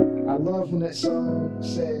love when that song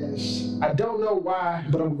says, I don't know why,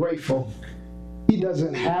 but I'm grateful. He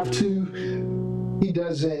doesn't have to. He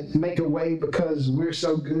doesn't make a way because we're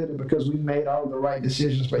so good and because we made all the right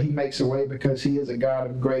decisions, but he makes a way because he is a God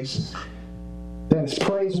of grace. That is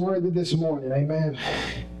praiseworthy this morning. Amen.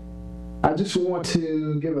 I just want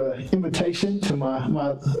to give an invitation to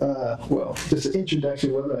just an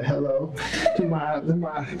introduction with a hello to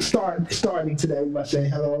my starting today by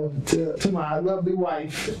saying hello to my lovely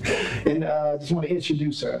wife, and just want to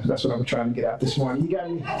introduce her. That's what I'm trying to get out this morning.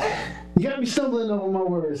 You got me stumbling over my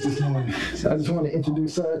words this morning. So I just want to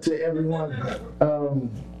introduce her to everyone.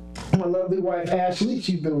 My lovely wife, Ashley,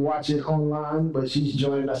 she's been watching online, but she's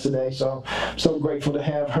joining us today, so I'm so grateful to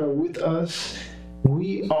have her with us.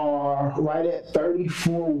 We are right at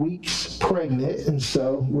 34 weeks pregnant, and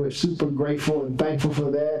so we're super grateful and thankful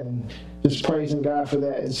for that, and just praising God for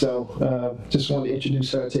that. And so just want to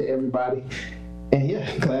introduce her to everybody. And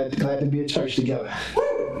yeah, glad to be at church together.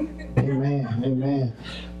 Amen, amen.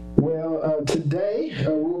 Well, today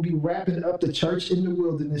we'll be wrapping up the Church in the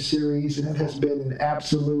Wilderness series, and it has been an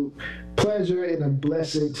absolute pleasure and a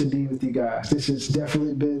blessing to be with you guys. This has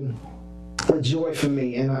definitely been a joy for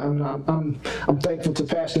me, and I'm thankful to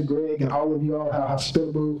Pastor Greg and all of you all how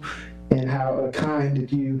hospitable and how kind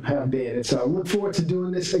that you have been. And so I look forward to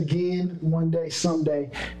doing this again one day, someday,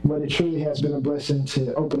 but it truly has been a blessing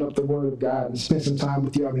to open up the Word of God and spend some time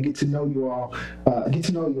with you all and get to know you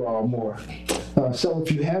all more. So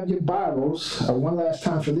if you have your Bibles, one last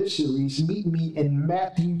time for this series, meet me in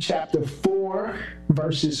Matthew chapter 4,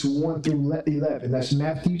 verses 1 through 11. That's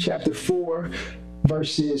Matthew chapter 4,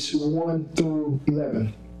 verses 1 through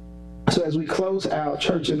 11. So as we close out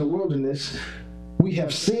Church in the Wilderness, we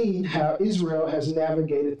have seen how Israel has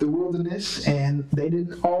navigated the wilderness, and they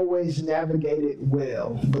didn't always navigate it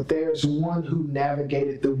well, but there's one who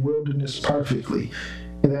navigated the wilderness perfectly,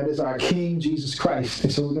 and that is our King, Jesus Christ.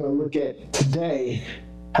 And so we're going to look at today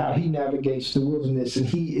how he navigates the wilderness, and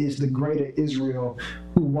he is the greater Israel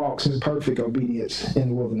who walks in perfect obedience in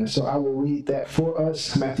the wilderness. So I will read that for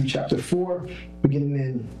us, Matthew chapter 4, beginning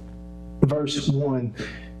in verse 1.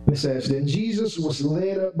 It says, Then Jesus was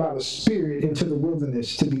led up by the Spirit into the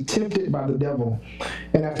wilderness to be tempted by the devil.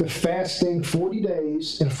 And after fasting 40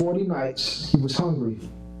 days and 40 nights, he was hungry.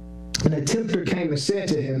 And the tempter came and said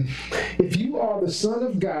to him, If you are the Son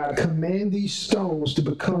of God, command these stones to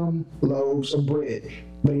become loaves of bread.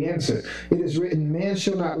 But he answered, It is written, Man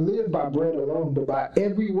shall not live by bread alone, but by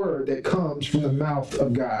every word that comes from the mouth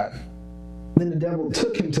of God. Then the devil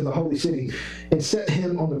took him to the holy city and set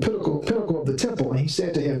him on the pinnacle of the temple. And he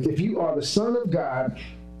said to him, If you are the Son of God,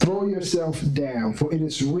 throw yourself down, for it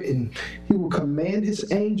is written, He will command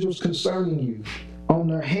His angels concerning you. On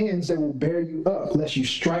their hands they will bear you up, lest you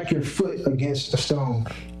strike your foot against a stone.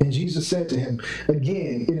 And Jesus said to him,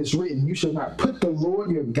 Again, it is written, You shall not put the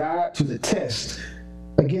Lord your God to the test.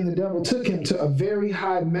 Again, the devil took him to a very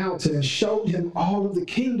high mountain and showed him all of the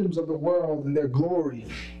kingdoms of the world and their glory.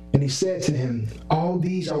 And he said to him, All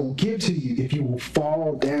these I will give to you if you will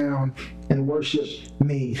fall down and worship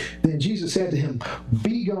me. Then Jesus said to him,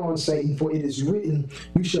 Begone, Satan, for it is written,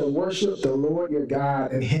 You shall worship the Lord your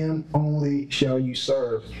God, and him only shall you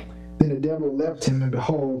serve. Then the devil left him, and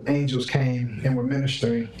behold, angels came and were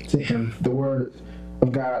ministering to him. The word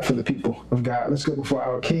of God for the people of God. Let's go before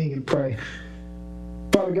our King and pray.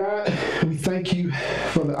 Father God, we thank you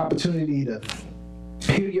for the opportunity to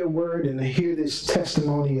hear your word and to hear this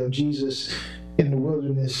testimony of Jesus in the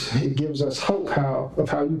wilderness. It gives us hope of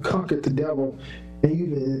how you conquered the devil, and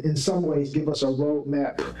even in some ways give us a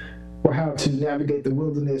roadmap for how to navigate the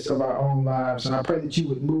wilderness of our own lives. And I pray that you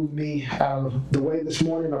would move me out of the way this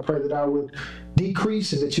morning. I pray that I would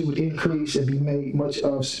decrease and that you would increase and be made much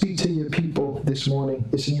of. Speak to your people this morning.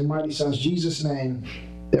 It's in your mighty Son's Jesus' name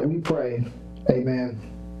that we pray. Amen.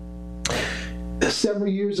 Several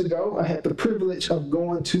years ago, I had the privilege of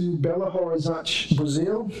going to Belo Horizonte,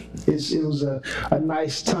 Brazil. It was a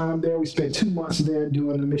nice time there. We spent 2 months there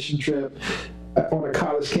doing a mission trip on a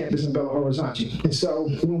college campus in Belo Horizonte. And so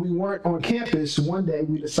when we weren't on campus, one day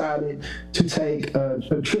we decided to take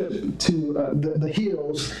a trip to the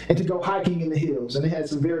hills and to go hiking in the hills. And it had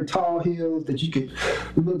some very tall hills that you could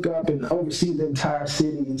look up and oversee the entire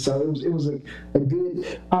city. And so it was a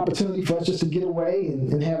good opportunity for us just to get away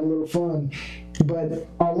and have a little fun. But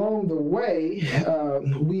along the way,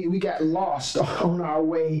 we got lost on our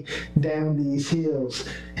way down these hills.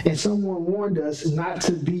 And someone warned us not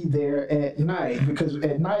to be there at night, because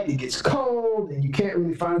at night it gets cold and you can't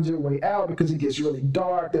really find your way out because it gets really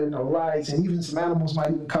dark. There are no lights, and even some animals might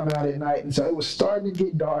even come out at night. And so it was starting to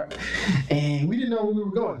get dark, and we didn't know where we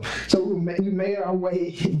were going. So we made our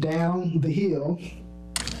way down the hill.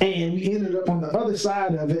 And we ended up on the other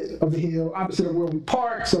side of the hill, opposite of where we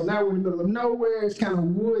parked. So now we're in the middle of nowhere. It's kind of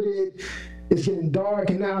wooded. It's getting dark.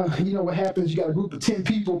 And now, you know what happens? You got a group of 10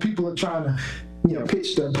 people. People are trying to,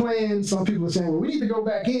 pitch their plans. Some people are saying, well, we need to go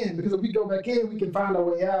back in because if we go back in, we can find our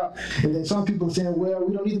way out. And then some people are saying, well,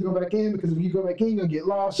 we don't need to go back in because if you go back in, you're going to get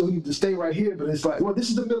lost. So we need to stay right here. But it's like, well, this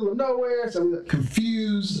is the middle of nowhere. So we're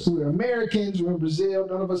confused. We're Americans. We're in Brazil.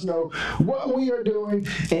 None of us know what we are doing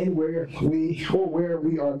and where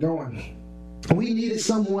we are going. We needed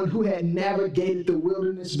someone who had navigated the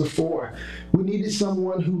wilderness before. We needed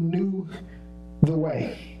someone who knew the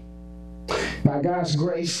way. By God's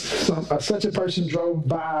grace, such a person drove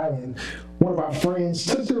by, and one of our friends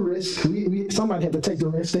took the risk. Somebody had to take the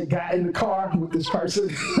risk. They got in the car with this person,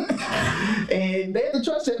 and they had to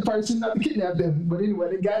trust that person not to kidnap them. But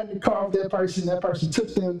anyway, they got in the car with that person. That person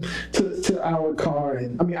took them to our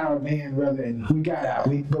our van, rather, and we got out.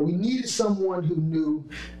 But we needed someone who knew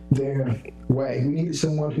their way. We needed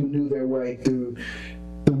someone who knew their way through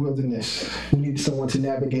the wilderness. We needed someone to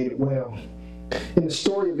navigate it well. In the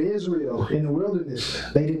story of Israel in the wilderness,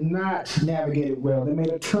 they did not navigate it well. They made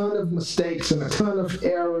a ton of mistakes and a ton of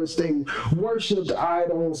errors. They worshipped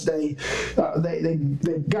idols. They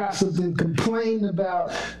gossiped and complained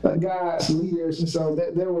about God's leaders. And so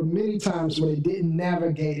there were many times where they didn't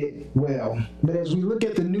navigate it well. But as we look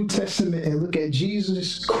at the New Testament and look at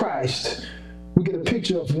Jesus Christ, we get a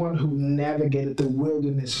picture of one who navigated the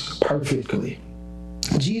wilderness perfectly.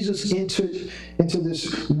 Jesus entered into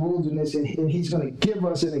this wilderness, and he's going to give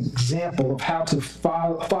us an example of how to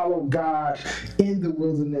follow God in the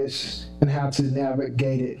wilderness and how to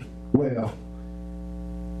navigate it well.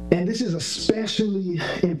 And this is especially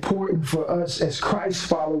important for us as Christ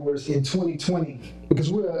followers in 2020,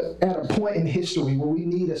 because we're at a point in history where we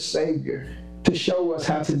need a Savior to show us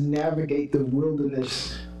how to navigate the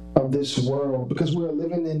wilderness of this world, because we're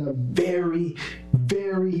living in a very,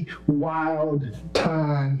 very wild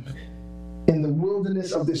time. And the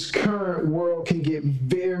wilderness of this current world can get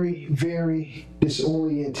very, very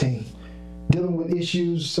disorienting. Dealing with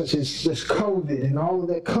issues such as COVID and all of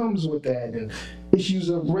that comes with that, and issues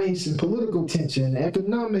of race and political tension,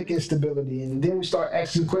 economic instability, and then we start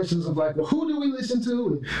asking questions of like, well, who do we listen to,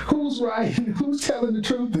 and who's right, and who's telling the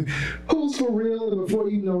truth, and who's for real, and before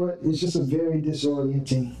you know it, it's just a very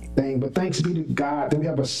disorienting thing. But thanks be to God that we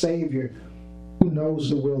have a Savior who knows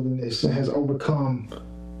the wilderness and has overcome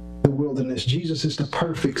the wilderness. Jesus is the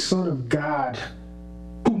perfect Son of God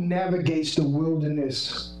who navigates the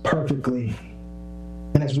wilderness perfectly.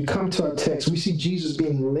 And as we come to our text, we see Jesus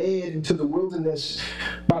being led into the wilderness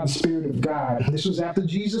by the Spirit of God. This was after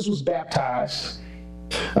Jesus was baptized.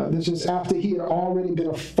 This is after he had already been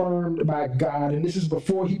affirmed by God, and this is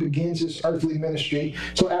before he begins his earthly ministry.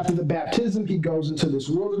 So after the baptism, he goes into this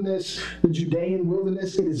wilderness, the Judean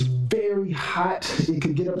wilderness. It is very hot. It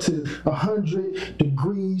could get up to 100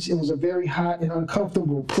 degrees. It was a very hot and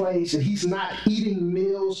uncomfortable place, and he's not eating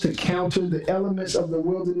meals to counter the elements of the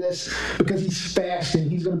wilderness because he's fasting.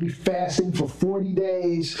 He's going to be fasting for 40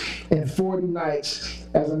 days and 40 nights,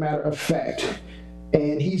 as a matter of fact.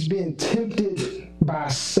 And he's been tempted by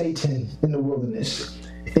Satan in the wilderness.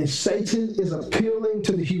 And Satan is appealing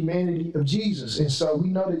to the humanity of Jesus. And so we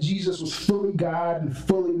know that Jesus was fully God and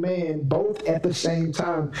fully man, both at the same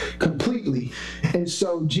time, completely. And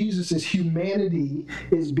so Jesus' humanity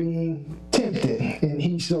is being tempted. And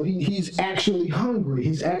he's actually hungry.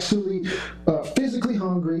 He's actually physically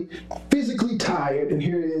hungry, physically tired. And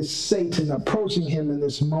here is Satan approaching him in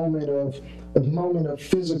this moment of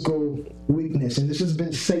physical weakness. And this has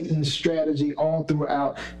been Satan's strategy all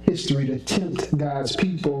throughout history, to tempt God's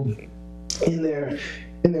people in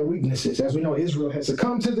their weaknesses. As we know, Israel has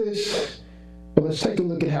succumbed to this. But let's take a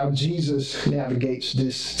look at how Jesus navigates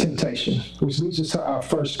this temptation, which leads us to our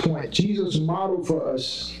first point. Jesus modeled for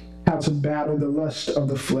us how to battle the lust of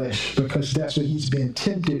the flesh, because that's what he's been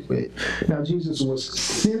tempted with. Now, Jesus was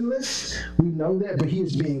sinless, we know that, but he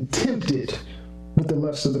is being tempted with the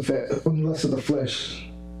lust of the flesh.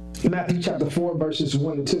 Matthew chapter 4, verses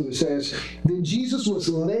 1 and 2, it says, "Then Jesus was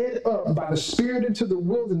led up by the Spirit into the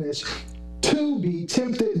wilderness to be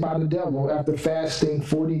tempted by the devil. After fasting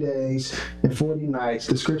 40 days and 40 nights,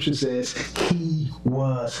 the scripture says he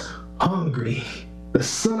was hungry." The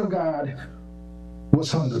Son of God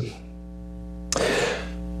was hungry.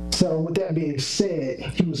 So with that being said,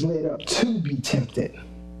 he was led up to be tempted.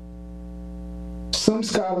 Some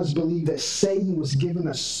scholars believe that Satan was given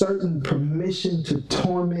a certain permission to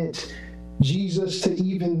torment Jesus, to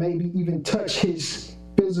even touch his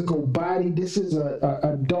physical body. This is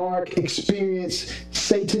a dark experience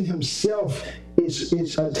Satan himself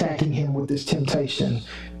is attacking him with this temptation.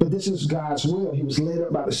 But this is God's will. He was led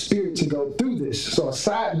up by the Spirit to go through this. So a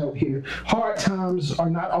side note here, hard times are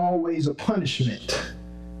not always a punishment.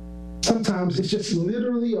 Sometimes it's just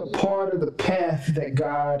literally a part of the path that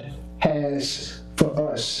God has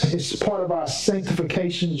for us. It's part of our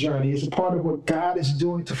sanctification journey. It's a part of what God is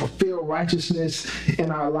doing to fulfill righteousness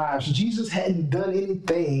in our lives. Jesus hadn't done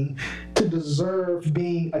anything to deserve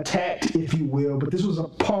being attacked, if you will, but this was a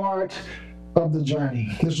part of the journey.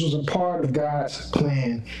 This was a part of God's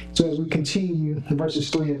plan. So as we continue in verses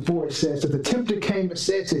 3 and 4, it says that the tempter came and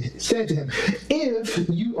said to him, if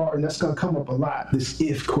you are, and that's going to come up a lot, this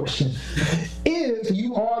if question, if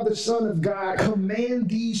you are the Son of God, command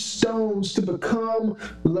these stones to become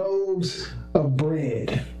loaves of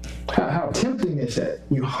bread. How tempting is that?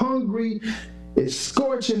 You're hungry, it's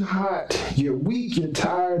scorching hot, you're weak, you're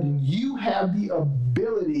tired, and you have the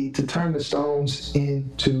ability to turn the stones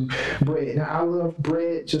into bread. Now, I love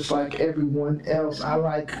bread just like everyone else. I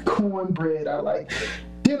like cornbread. I like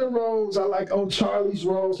dinner rolls. I like Old Charlie's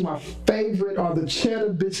rolls. My favorite are the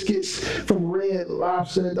cheddar biscuits from Red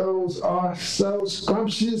Lobster. Those are so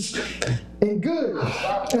scrumptious and good.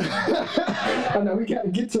 I know we got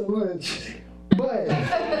to get to lunch, But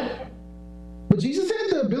Jesus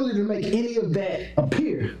had the ability to make any of that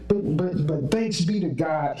appear. But thanks be to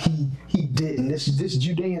God, he didn't. This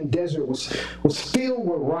Judean desert was filled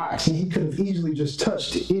with rocks, and he could have easily just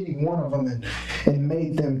touched any one of them and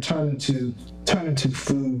made them turn into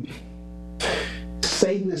food.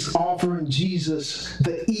 Satan is offering Jesus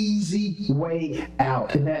the easy way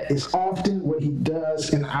out, and that is often what he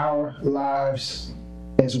does in our lives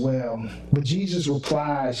as well. But Jesus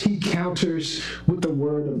replies, he counters with the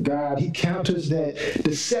word of God. He counters that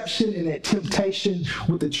deception and that temptation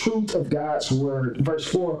with the truth of God's word. Verse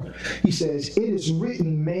 4, he says, it is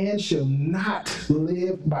written, man shall not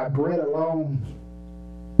live by bread alone,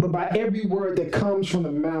 but by every word that comes from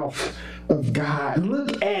the mouth of God.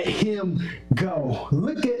 Look at him go.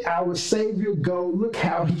 Look at our Savior go. Look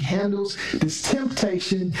how he handles this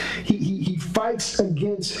temptation. He fights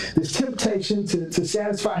against this temptation to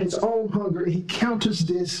satisfy his own hunger. He counters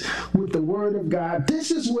this with the word of God. This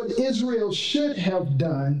is what Israel should have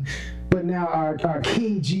done. But now our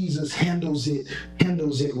King Jesus handles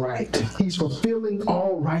it right. He's fulfilling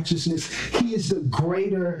all righteousness. He is the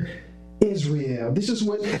greater Israel. This is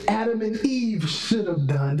what Adam and Eve should have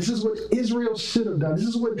done. This is what Israel should have done. This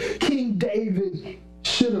is what King David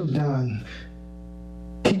should have done.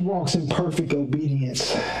 He walks in perfect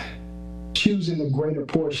obedience, choosing the greater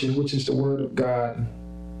portion, which is the word of God.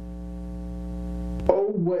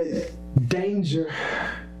 Oh, what danger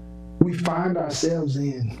we find ourselves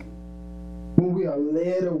in when we are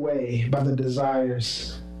led away by the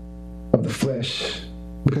desires of the flesh.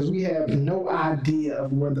 Because we have no idea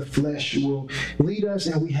of where the flesh will lead us,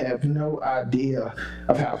 and we have no idea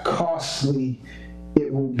of how costly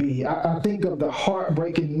it will be. I think of the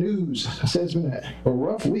heartbreaking news. It's been a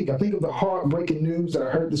rough week. I think of the heartbreaking news that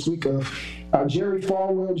I heard this week of Jerry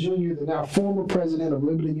Falwell Jr., the now former president of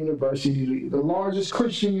Liberty University, the largest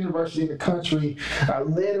Christian university in the country,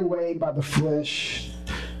 led away by the flesh,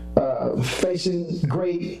 facing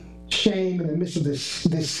great shame in the midst of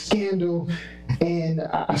this scandal. And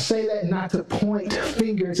I say that not to point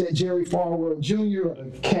fingers at Jerry Falwell Jr. or to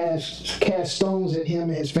cast stones at him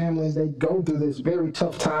and his family as they go through this very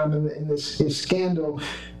tough time in this scandal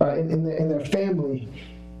in their family.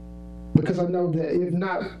 Because I know that if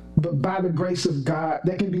not, but by the grace of God,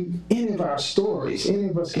 that can be any of our stories. Any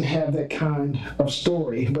of us can have that kind of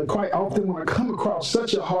story. But quite often when I come across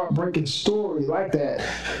such a heartbreaking story like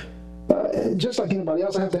that, just like anybody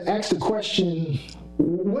else, I have to ask the question,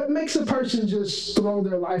 what makes a person just throw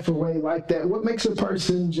their life away like that? What makes a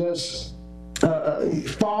person just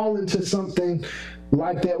fall into something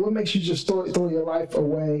like that? What makes you just throw your life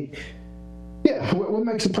away? Yeah, what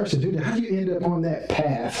makes a person do that? How do you end up on that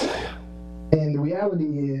path? And the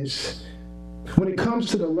reality is, when it comes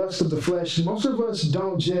to the lust of the flesh, most of us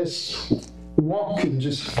don't just walk and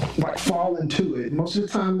just like fall into it. Most of the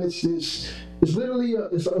time it's literally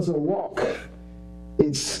a walk.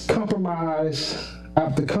 It's compromise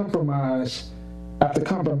after compromise after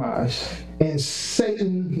compromise. And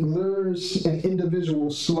Satan lures an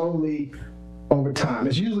individual slowly over time.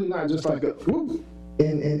 It's usually not just like a whoop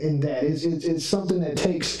in that. It's something that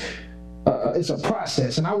takes, it's a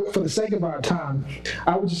process. And for the sake of our time,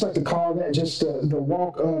 I would just like to call that just the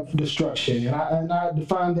walk of destruction. And I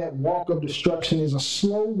define that walk of destruction as a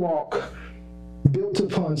slow walk built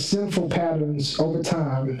upon sinful patterns over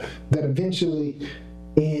time that eventually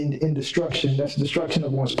end in destruction. That's destruction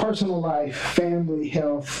of one's personal life, family,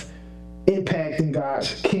 health, impact in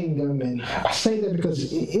God's kingdom. And I say that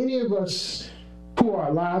because any of us who are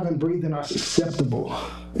alive and breathing are susceptible.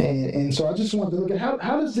 And so I just wanted to look at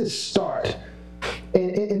how does this start?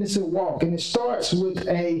 And it's a walk, and it starts with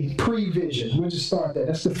a prevision. We'll just start there.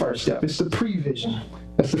 That's the first step. It's the prevision.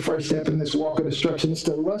 That's the first step in this walk of destruction. It's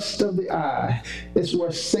the lust of the eye. It's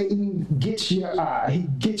where Satan gets your eye. He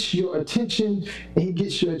gets your attention, and he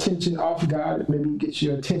gets your attention off God. Maybe he gets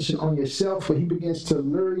your attention on yourself, but he begins to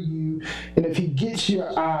lure you. And if he gets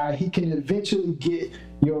your eye, he can eventually get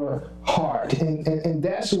your heart. And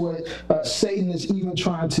that's what Satan is even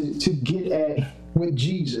trying to get at with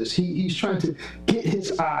Jesus. He's trying to get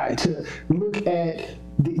his eye to look at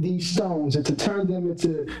these stones and to turn them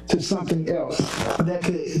into something else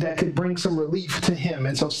that could bring some relief to him.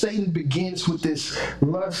 And so Satan begins with this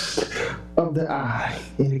lust of the eye,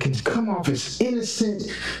 and it can come off as innocent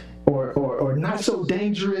or not so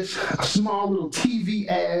dangerous, a small little TV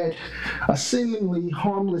ad, a seemingly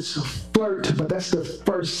harmless flirt, but that's the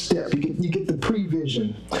first step. You get the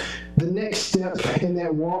prevision. The next step in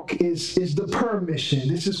that walk is the permission.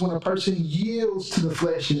 This is when a person yields to the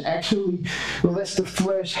flesh and actually lets the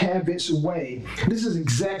flesh have its way. This is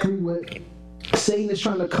exactly what Satan is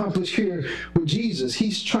trying to accomplish here with Jesus.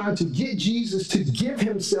 He's trying to get Jesus to give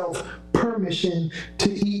himself permission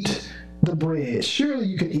to eat the bread. Surely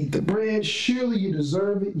you can eat the bread. Surely you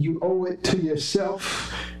deserve it. You owe it to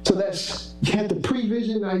yourself. So you had the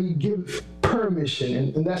prevision, now you give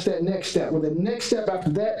permission. And that's that next step. Well, the next step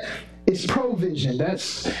after that is provision.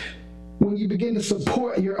 That's when you begin to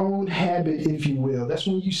support your own habit, if you will. That's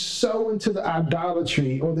when you sow into the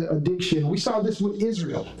idolatry or the addiction. We saw this with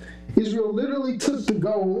Israel. Israel literally took the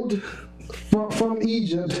gold from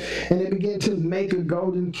Egypt, and they began to make a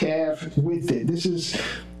golden calf with it. This is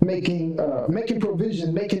making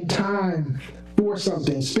provision, making time for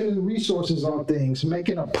something, spending resources on things,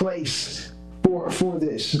 making a place for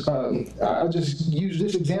this. I'll just use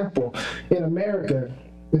this example. In America,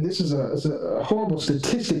 and this is a horrible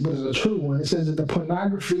statistic, but it's a true one. It says that the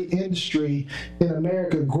pornography industry in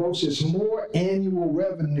America grosses more annual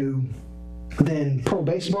revenue than pro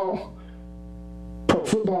baseball, pro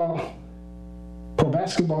football, pro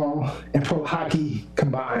basketball, and pro hockey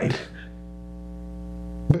combined.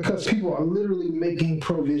 Because people are literally making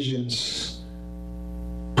provisions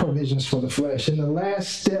for the flesh. And the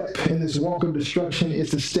last step in this walk of destruction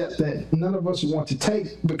is the step that none of us want to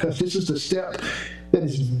take, because this is the step that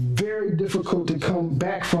is very difficult to come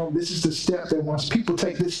back from. This is the step that once people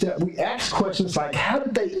take this step, we ask questions like, how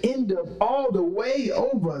did they end up all the way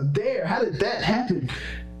over there? How did that happen?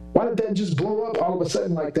 Why did that just blow up all of a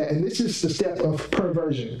sudden like that? And this is the step of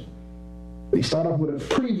perversion. You start off with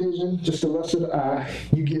a prevision, just the lust of the eye.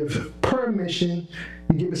 You give permission.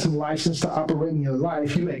 You give it some license to operate in your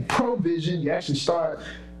life. You make provision. You actually start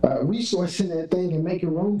resourcing that thing and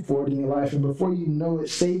making room for it in your life. And before you know it,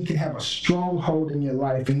 Satan can have a stronghold in your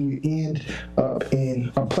life, and you end up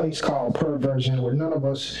in a place called perversion where none of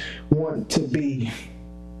us want to be.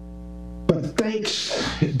 But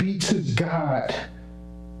thanks be to God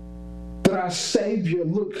that our Savior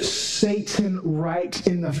looked Satan right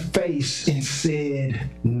in the face and said,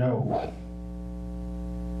 no.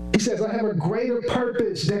 He says, I have a greater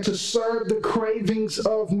purpose than to serve the cravings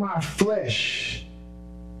of my flesh.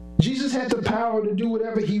 Jesus had the power to do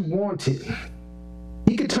whatever he wanted.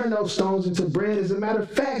 He could turn those stones into bread. As a matter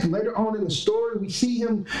of fact, later on in the story, we see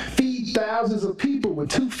him feed thousands of people with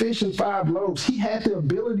 2 fish and 5 loaves. He had the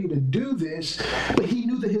ability to do this, but he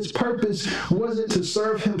knew that his purpose wasn't to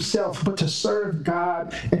serve himself, but to serve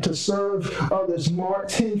God and to serve others. Mark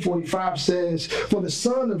 10:45 says, for the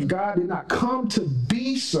Son of God did not come to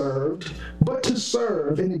be served, but to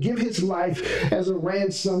serve and to give his life as a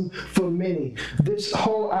ransom for many. This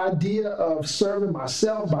whole idea of serving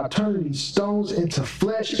myself by turning these stones into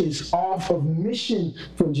flesh is off of mission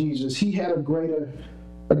from Jesus. He had a greater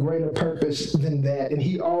purpose than that. And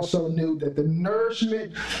he also knew that the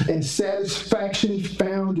nourishment and satisfaction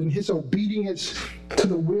found in his obedience to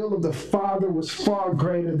the will of the Father was far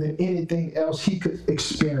greater than anything else he could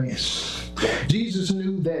experience. Jesus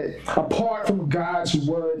knew that apart from God's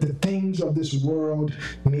word, the things of this world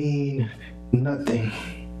mean nothing.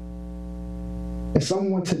 And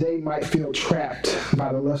someone today might feel trapped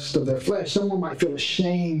by the lust of their flesh. Someone might feel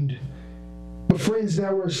ashamed. But friends,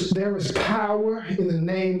 there is power in the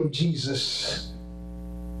name of Jesus.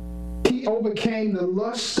 He overcame the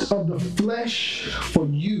lust of the flesh for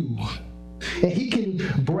you. And he can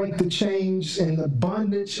break the chains and the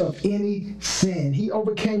bondage of any sin. He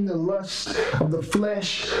overcame the lust of the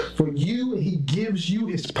flesh for you, and he gives you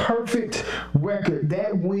his perfect record.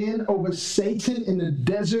 That win over Satan in the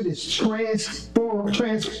desert is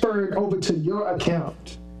transferred over to your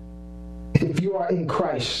account if you are in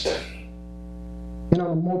Christ. And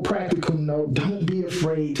on a more practical note, don't be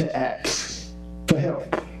afraid to ask for help.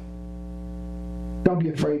 Don't be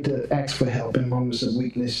afraid to ask for help in moments of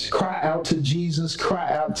weakness. Cry out to Jesus,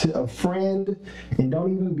 cry out to a friend, and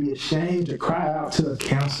don't even be ashamed to cry out to a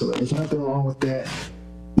counselor. There's nothing wrong with that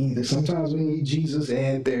either. Sometimes we need Jesus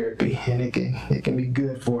and therapy, and it can be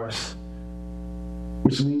good for us.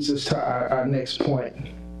 Which leads us to our next point.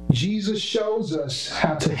 Jesus shows us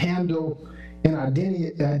how to handle an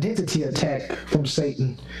identity attack from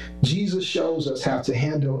Satan. Jesus shows us how to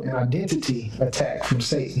handle an identity attack from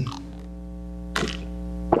Satan.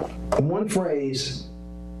 One phrase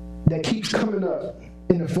that keeps coming up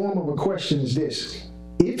in the form of a question is this: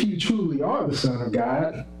 if you truly are the Son of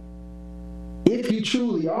God, if you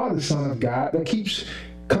truly are the Son of God, that keeps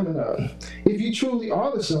coming up. If you truly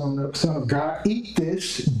are the Son of God, eat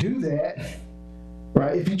this, do that.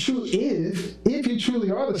 Right? If you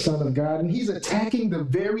truly are the Son of God, and he's attacking the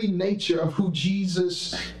very nature of who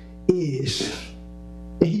Jesus is.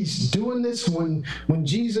 And he's doing this when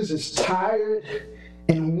Jesus is tired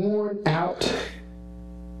and worn out.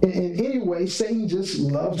 And anyway, Satan just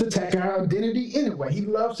loves to attack our identity anyway. He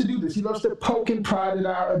loves to do this. He loves to poke and prod at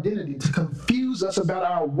our identity, to confuse us about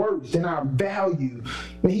our worth and our value.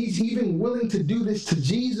 And he's even willing to do this to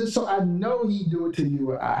Jesus, so I know he'd do it to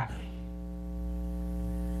you or I.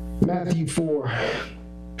 Matthew 4,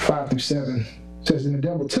 5-7 says, and the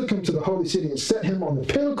devil took him to the holy city and set him on the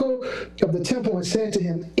pinnacle of the temple and said to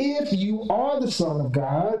him, if you are the Son of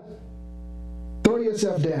God, throw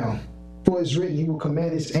yourself down, for it's written, he will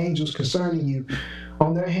command his angels concerning you.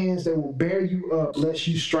 On their hands they will bear you up, lest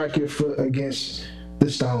you strike your foot against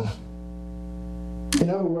the stone. In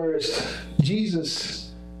other words,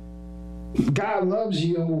 God loves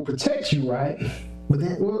you and will protect you, right? But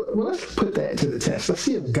then, well, let's put that to the test. Let's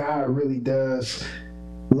see if God really does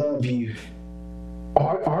love you.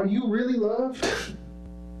 Are you really loved?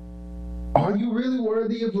 Are you really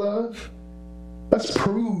worthy of love? Let's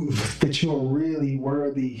prove that you're really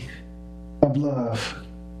worthy of love.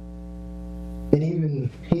 And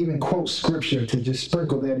he even quotes scripture to just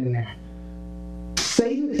sprinkle that in there.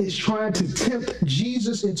 Satan is trying to tempt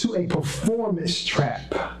Jesus into a performance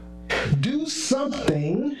trap. Do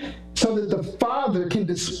something so that the Father can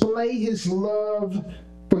display his love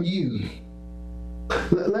for you.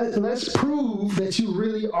 Let's prove that you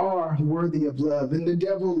really are worthy of love. And the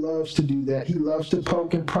devil loves to do that. He loves to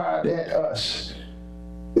poke and prod at us,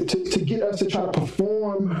 to get us to try to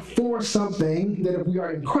perform for something that if we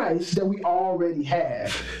are in Christ, that we already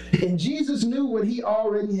have. And Jesus knew what he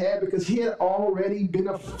already had because he had already been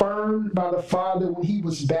affirmed by the Father when he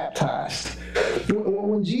was baptized.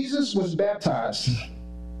 When Jesus was baptized,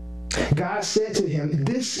 God said to him,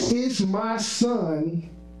 this is my Son,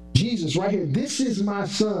 Jesus right here, this is my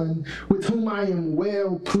Son with whom I am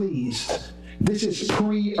well pleased. This is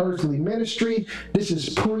pre-earthly ministry. This is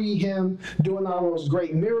pre him doing all those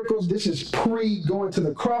great miracles. This is pre going to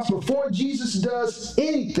the cross. Before Jesus does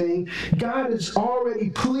anything, God is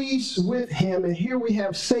already pleased with him. And here we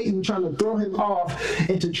have Satan trying to throw him off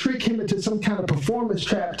and to trick him into some kind of performance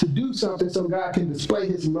trap to do something so God can display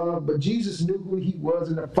his love. But Jesus knew who he was,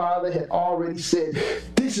 and the Father had already said,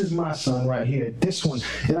 this is my Son right here, this one.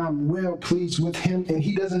 And I'm well pleased with him. And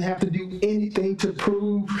he doesn't have to do anything to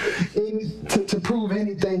prove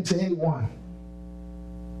anything to anyone.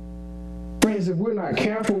 Friends, if we're not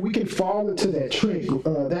careful, we can fall into that trick,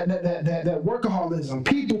 that workaholism,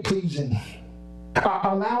 people pleasing,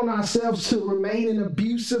 allowing ourselves to remain in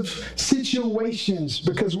abusive situations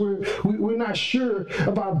because we're not sure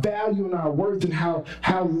of our value and our worth and how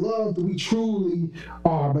loved we truly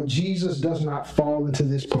are. But Jesus does not fall into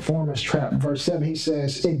this performance trap. Verse 7, he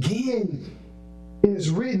says, again, it is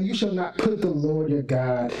written, you shall not put the Lord your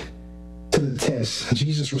God to the test.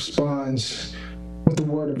 Jesus responds with the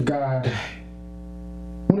word of God.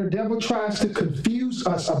 When the devil tries to confuse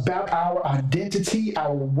us about our identity,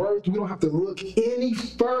 our worth, we don't have to look any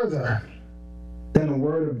further than the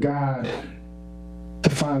word of God to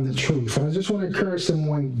find the truth. And I just want to encourage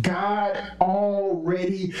someone, God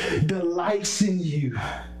already delights in you.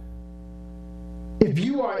 If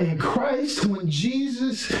you are in Christ, when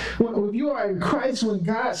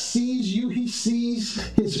God sees you, he sees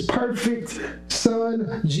his perfect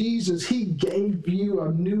Son, Jesus. He gave you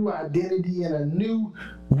a new identity and a new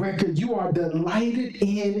record. You are delighted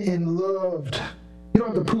in and loved. You You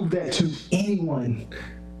don't have to prove that to anyone.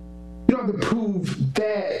 You don't have to prove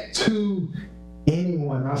that to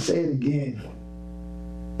anyone. I'll say it again.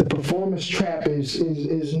 The performance trap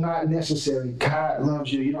is not necessary. God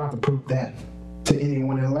loves you. You don't have to prove that to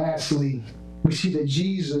anyone. And lastly, we see that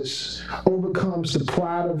Jesus overcomes the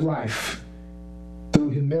pride of life through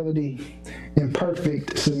humility and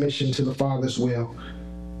perfect submission to the Father's will.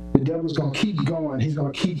 The devil's going to keep going. He's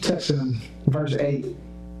going to keep testing him. Verse 8.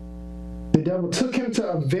 The devil took him to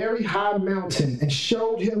a very high mountain and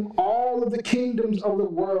showed him all of the kingdoms of the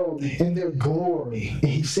world and their glory. And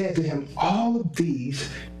he said to him, all of these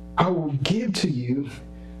I will give to you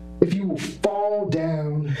if you will fall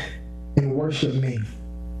down and worship me.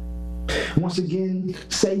 Once again,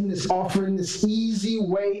 Satan is offering this easy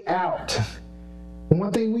way out. And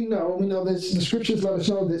one thing we know that the scriptures let us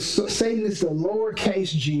know that Satan is the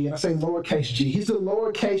lowercase g, and I say lowercase g. He's the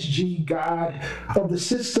lowercase g God of the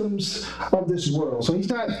systems of this world. So he's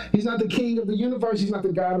not the king of the universe, he's not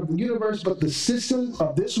the God of the universe, but the system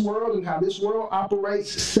of this world and how this world operates,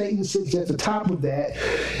 Satan sits at the top of that.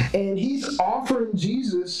 And he's offering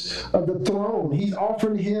Jesus the throne. He's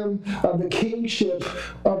offering him the kingship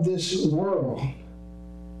of this world.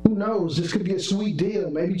 Who knows? This could be a sweet deal.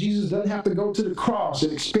 Maybe Jesus doesn't have to go to the cross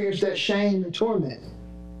and experience that shame and torment.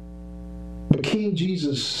 But King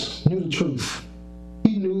Jesus knew the truth.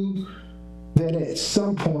 He knew that at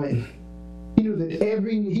some point, he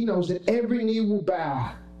knows that every knee will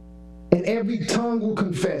bow and every tongue will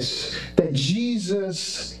confess that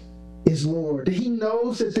Jesus is Lord. He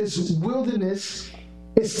knows that this wilderness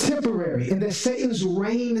is temporary and that Satan's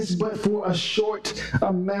reign is but for a short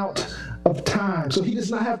amount of time. So he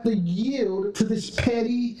does not have to yield to this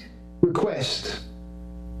petty request.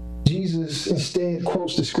 Jesus instead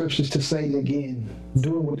quotes the scriptures to Satan again,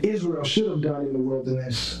 doing what Israel should have done in the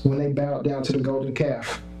wilderness when they bowed down to the golden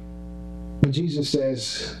calf. But Jesus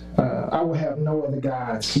says, I will have no other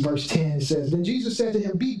gods. Verse 10 says, then Jesus said to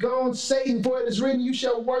him, be gone, Satan, for it is written, you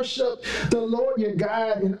shall worship the Lord your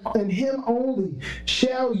God, and him only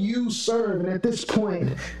shall you serve. And at this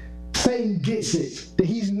point, Satan gets it, that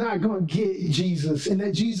he's not going to get Jesus, and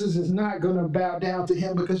that Jesus is not going to bow down to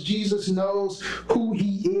him because Jesus knows who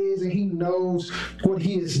he is and he knows what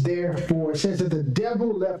he is there for. It says that the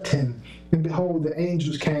devil left him, and behold, the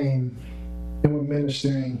angels came and were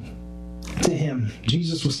ministering to him.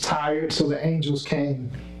 Jesus was tired, so the angels came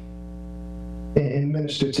and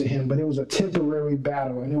ministered to him, but it was a temporary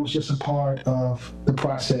battle, and it was just a part of the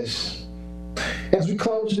process. As we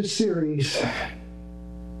close this series,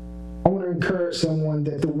 I want to encourage someone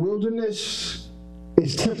that the wilderness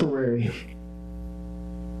is temporary,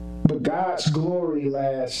 but God's glory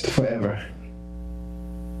lasts forever.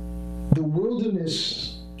 The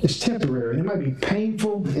wilderness is temporary. It might be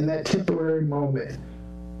painful in that temporary moment,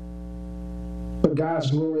 but God's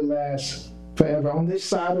glory lasts forever. On this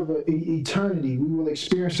side of eternity, we will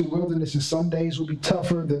experience the wilderness, and some days will be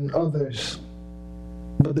tougher than others.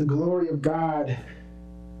 But the glory of God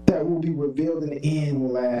that will be revealed in the end will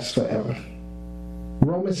last forever.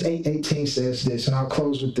 Romans 8:18 says this, and I'll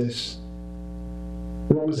close with this.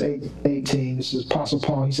 Romans 8:18, this is Apostle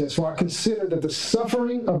Paul. He says, for I consider that the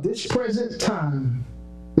sufferings of this present time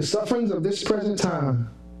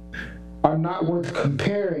are not worth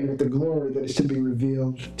comparing with the glory that is to be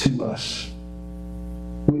revealed to us.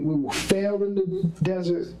 We will fail in the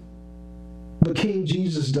desert, but King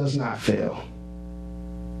Jesus does not fail.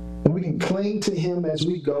 And we can cling to him as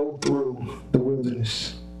we go through the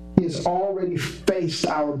wilderness. He has already faced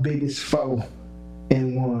our biggest foe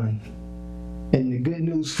and won. And the good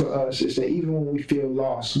news for us is that even when we feel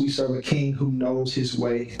lost, we serve a king who knows his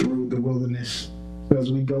way through the wilderness. So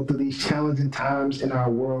as we go through these challenging times in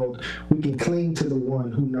our world, we can cling to the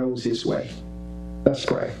one who knows his way. Let's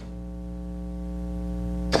pray.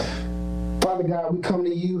 Father God, we come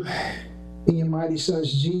to you in your mighty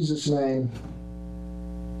Son's Jesus' name,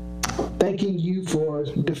 thanking you for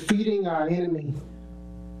defeating our enemy.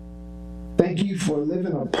 Thank you for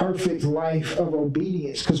living a perfect life of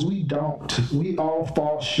obedience, because we don't. We all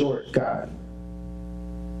fall short, God.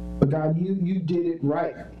 But God, you did it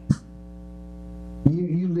right.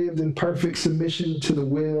 You lived in perfect submission to the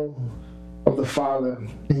will of the Father,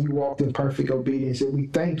 and you walked in perfect obedience. And we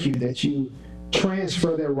thank you that you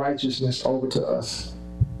transfer their righteousness over to us.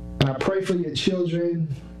 And I pray for your children,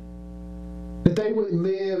 that they would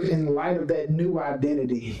live in light of that new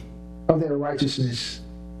identity of their righteousness.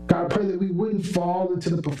 God, I pray that we wouldn't fall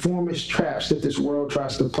into the performance traps that this world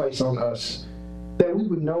tries to place on us. That we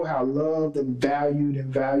would know how loved and valued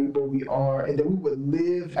and valuable we are, and that we would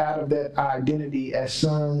live out of that identity as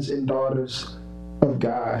sons and daughters of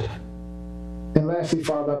God. And lastly,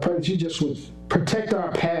 Father, I pray that you just would Protect our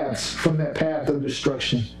paths from that path of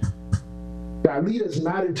destruction. God, lead us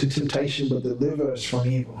not into temptation, but deliver us from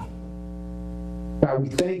evil. God, we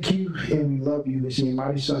thank you and we love you. It's in your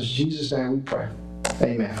mighty Son, Jesus' name we pray.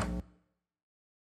 Amen.